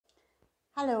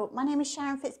Hello, my name is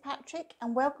Sharon Fitzpatrick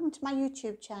and welcome to my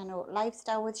YouTube channel,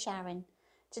 Lifestyle with Sharon.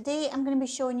 Today I'm going to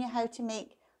be showing you how to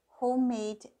make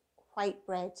homemade white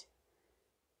bread.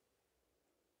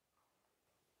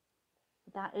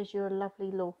 That is your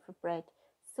lovely loaf of bread.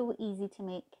 So easy to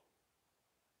make.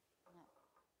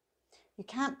 You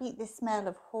can't beat the smell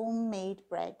of homemade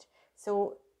bread.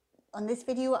 So on this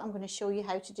video I'm going to show you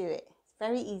how to do it. It's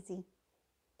very easy.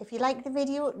 If you like the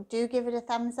video, do give it a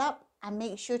thumbs up and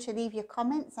make sure to leave your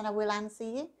comments and I will answer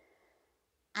you.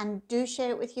 And do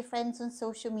share it with your friends on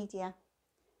social media.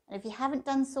 And if you haven't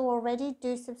done so already,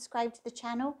 do subscribe to the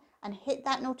channel and hit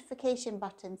that notification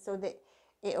button so that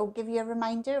it'll give you a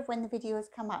reminder of when the videos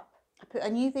come up. I put a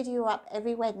new video up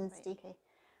every Wednesday. Okay.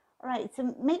 All right,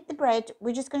 to make the bread,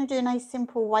 we're just going to do a nice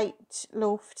simple white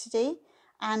loaf today.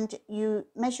 And you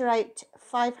measure out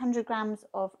 500 grams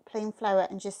of plain flour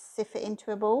and just sift it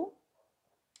into a bowl.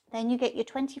 Then you get your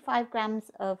 25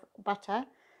 grams of butter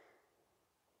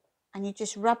and you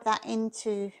just rub that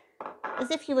into, as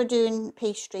if you were doing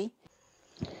pastry.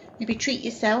 Maybe treat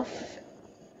yourself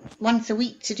once a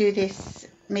week to do this,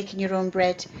 making your own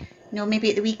bread. You know, maybe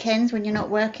at the weekends when you're not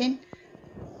working.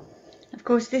 Of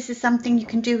course, this is something you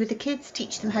can do with the kids,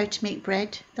 teach them how to make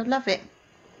bread. They'll love it.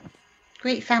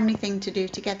 Great family thing to do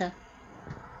together.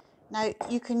 Now,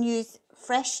 you can use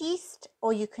fresh yeast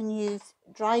or you can use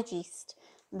dried yeast.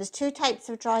 And there's two types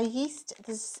of dry yeast.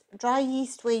 There's dry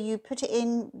yeast where you put it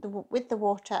in with the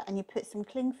water and you put some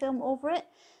cling film over it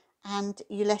and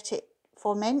you let it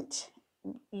ferment.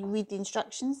 You read the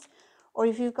instructions. Or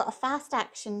if you've got a fast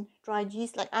action dried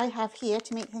yeast like I have here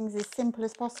to make things as simple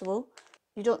as possible,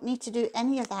 you don't need to do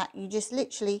any of that. You just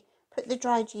literally put the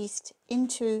dried yeast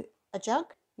into a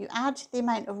jug. You add the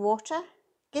amount of water,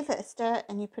 give it a stir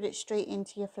and you put it straight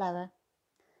into your flour.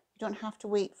 You don't have to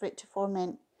wait for it to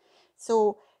ferment.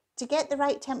 So to get the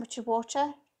right temperature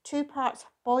water, 2 parts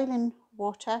boiling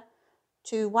water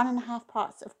to 1.5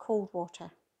 parts of cold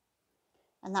water.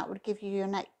 And that would give you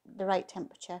the right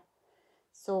temperature.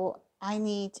 So I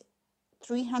need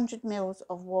 300 mils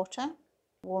of water,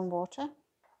 warm water.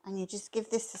 And you just give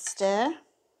this a stir.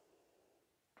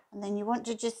 And then you want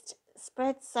to just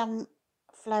spread some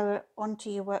flour onto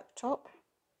your worktop.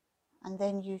 And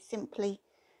then you simply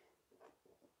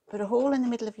put a hole in the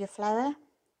middle of your flour,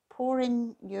 pour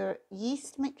in your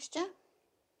yeast mixture,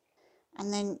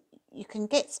 and then you can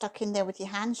get stuck in there with your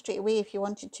hand straight away if you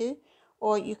wanted to,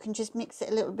 or you can just mix it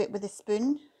a little bit with a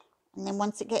spoon, and then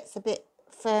once it gets a bit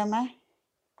firmer,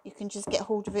 you can just get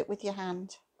hold of it with your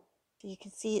hand. So you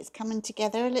can see it's coming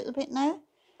together a little bit now.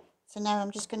 So now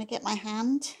I'm just going to get my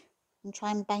hand and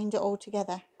try and bind it all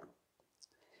together.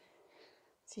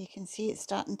 So you can see it's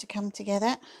starting to come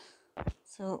together.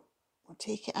 So we'll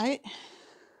take it out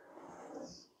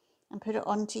and put it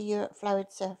onto your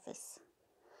floured surface.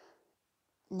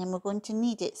 And then we're going to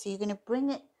knead it. So you're going to bring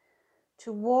it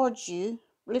towards you,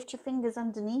 lift your fingers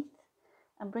underneath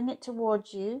and bring it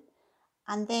towards you.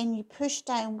 And then you push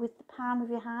down with the palm of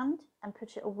your hand and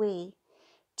put it away.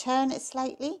 Turn it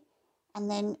slightly and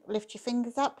then lift your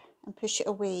fingers up and push it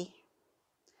away.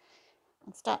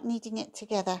 And start kneading it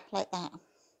together like that.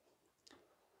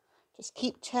 Just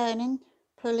keep turning,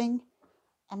 pulling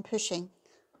and pushing.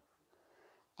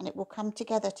 And it will come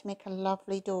together to make a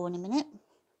lovely dough in a minute.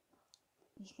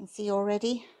 You can see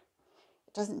already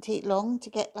it doesn't take long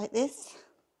to get like this.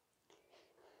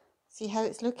 See how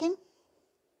it's looking?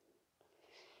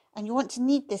 And you want to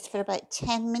knead this for about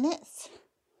 10 minutes.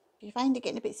 If you find it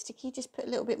getting a bit sticky, just put a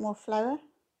little bit more flour.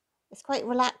 It's quite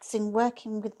relaxing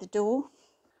working with the dough,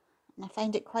 and I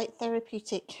find it quite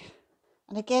therapeutic.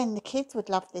 And again, the kids would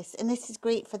love this, and this is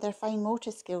great for their fine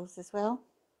motor skills as well.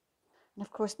 And of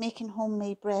course, making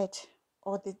homemade bread,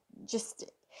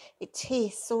 it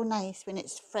tastes so nice when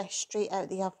it's fresh straight out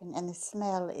the oven, and the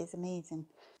smell is amazing.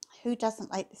 Who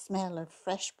doesn't like the smell of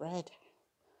fresh bread?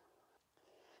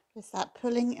 It's that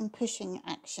pulling and pushing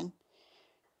action.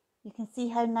 You can see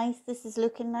how nice this is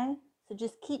looking now. So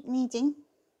just keep kneading.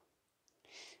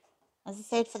 As I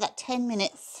said, for that 10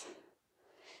 minutes.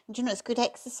 And you know, it's good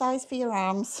exercise for your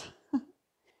arms. If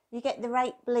you get the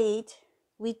right blade,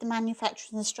 read the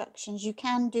manufacturer's instructions, you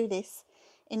can do this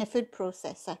in a food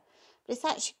processor. But it's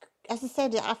actually, as I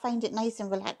said, I find it nice and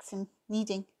relaxing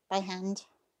kneading by hand.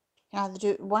 You can either do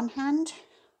it with one hand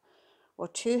or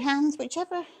 2 hands,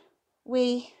 whichever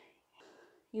way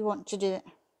you want to do it.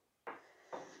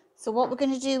 So what we're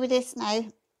going to do with this now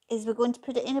is we're going to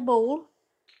put it in a bowl.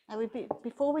 Now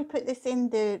before we put this in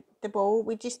the bowl,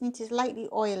 we just need to lightly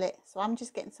oil it. So I'm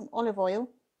just getting some olive oil.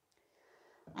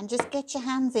 And just get your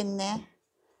hands in there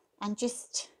and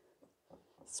just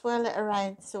swirl it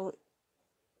around so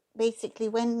basically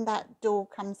when that dough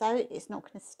comes out, it's not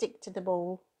going to stick to the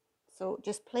bowl. So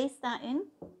just place that in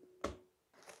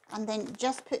and then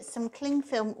just put some cling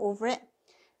film over it.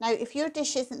 Now, if your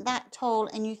dish isn't that tall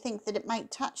and you think that it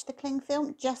might touch the cling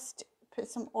film, just put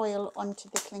some oil onto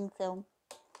the cling film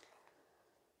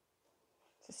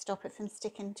to stop it from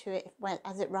sticking to it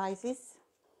as it rises.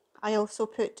 I also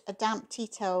put a damp tea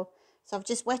towel. So I've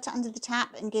just wet it under the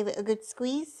tap and gave it a good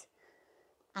squeeze.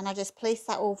 And I just place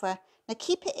that over. Now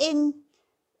keep it in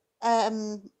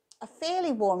a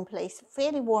fairly warm place,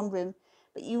 fairly warm room.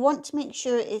 But you want to make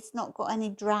sure it's not got any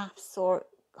drafts or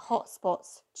hot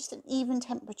spots. Just an even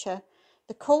temperature.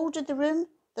 The colder the room,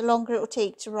 the longer it will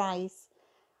take to rise.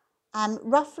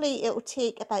 Roughly it will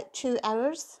take about 2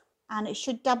 hours. And it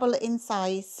should double in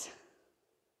size.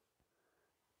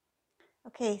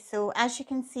 Okay, so as you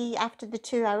can see, after the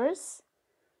 2 hours,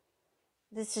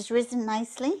 this has risen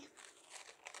nicely.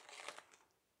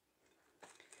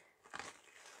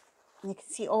 And you can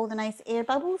see all the nice air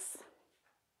bubbles.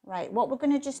 Right, what we're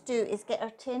going to just do is get our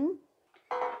tin,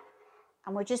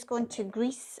 and we're just going to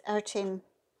grease our tin.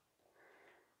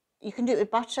 You can do it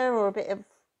with butter or a bit of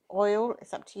oil,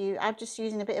 it's up to you. I'm just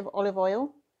using a bit of olive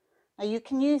oil. Now you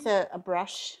can use a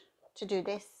brush to do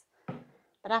this,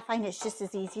 but I find it's just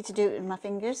as easy to do it with my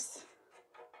fingers.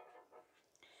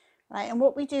 Right, and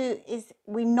what we do is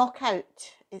we knock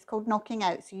out. It's called knocking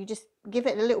out. So you just give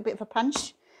it a little bit of a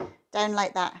punch down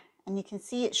like that, and you can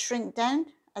see it shrink down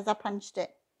as I punched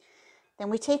it. Then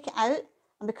we take it out,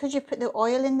 and because you put the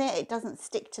oil in there, it doesn't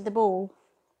stick to the bowl.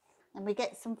 And we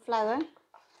get some flour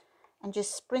and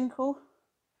just sprinkle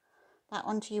that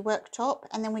onto your worktop,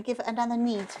 and then we give it another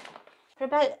knead for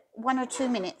about 1 or 2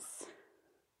 minutes.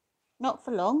 Not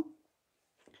for long.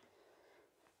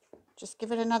 Just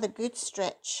give it another good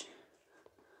stretch.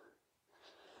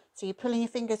 So you're pulling your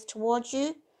fingers towards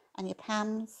you and your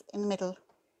palms in the middle.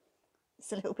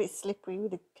 It's a little bit slippery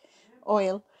with the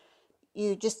oil.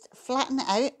 You just flatten it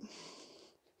out.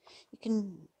 You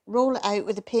can roll it out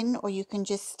with a pin, or you can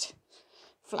just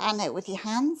flatten it with your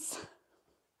hands.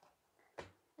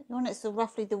 You want it so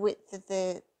roughly the width of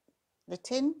the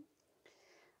tin,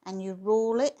 and you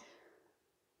roll it.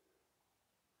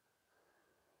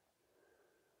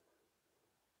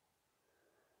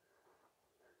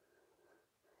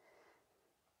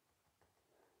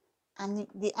 And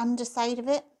the underside of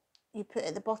it, you put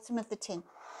at the bottom of the tin.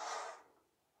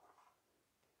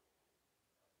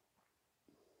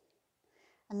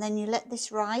 And then you let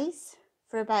this rise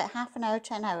for about half an hour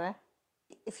to an hour.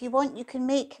 If you want, you can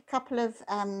make a couple of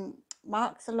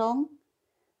marks along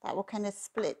that will kind of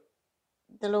split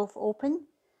the loaf open.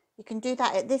 You can do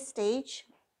that at this stage,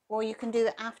 or you can do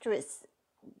it after it's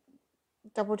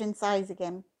doubled in size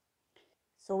again.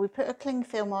 So we put a cling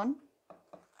film on,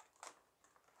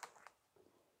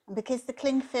 and because the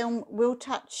cling film will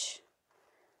touch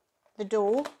the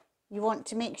dough, you want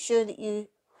to make sure that you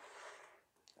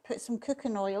put some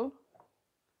cooking oil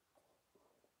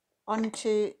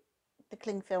onto the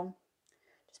cling film.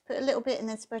 Just put a little bit and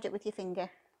then spread it with your finger.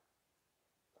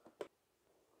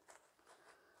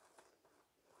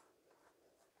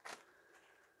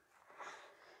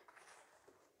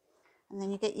 And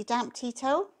then you get your damp tea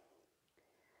towel,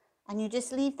 and you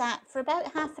just leave that for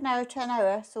about half an hour to an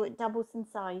hour so it doubles in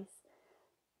size.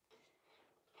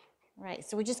 Right,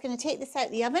 so we're just going to take this out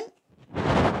the oven.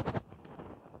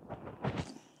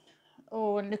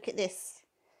 Oh, and look at this.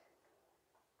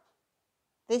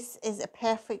 This is a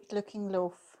perfect looking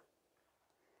loaf.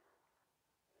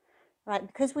 Right,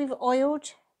 because we've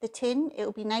oiled the tin, it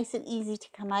will be nice and easy to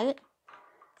come out.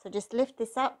 So just lift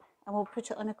this up and we'll put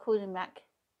it on a cooling rack.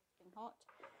 Hot.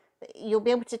 But you'll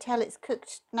be able to tell it's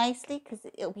cooked nicely because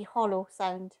it'll be hollow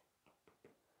sound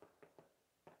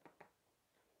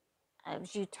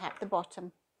as you tap the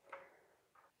bottom.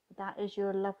 That is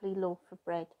your lovely loaf of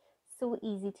bread. So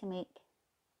easy to make.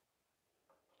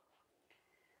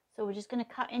 So we're just going to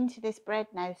cut into this bread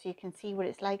now so you can see what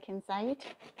it's like inside.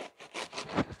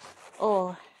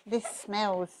 Oh, this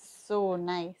smells so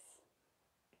nice.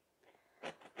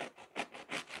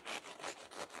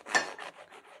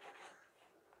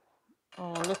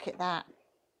 Oh, look at that.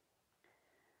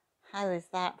 How is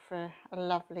that for a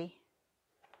lovely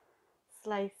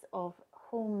slice of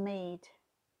homemade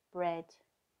bread?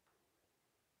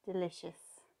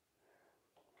 Delicious.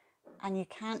 And you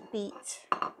can't beat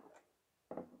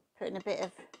putting a bit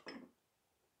of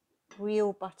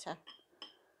real butter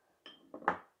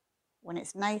when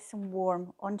it's nice and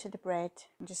warm onto the bread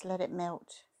and just let it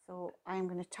melt. So I'm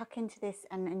going to tuck into this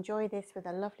and enjoy this with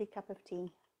a lovely cup of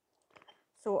tea.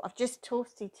 So I've just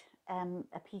toasted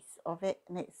a piece of it,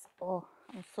 and it's, oh,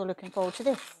 I'm so looking forward to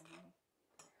this.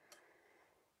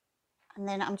 And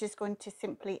then I'm just going to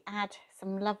simply add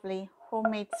some lovely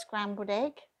homemade scrambled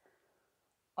egg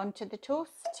onto the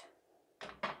toast.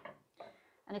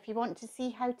 And if you want to see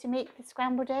how to make the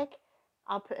scrambled egg,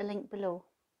 I'll put a link below.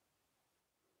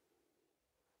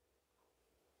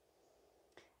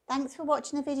 Thanks for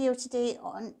watching the video today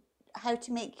on how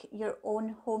to make your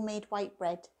own homemade white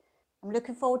bread. I'm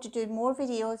looking forward to doing more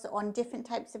videos on different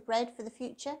types of bread for the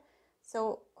future,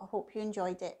 so I hope you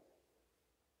enjoyed it.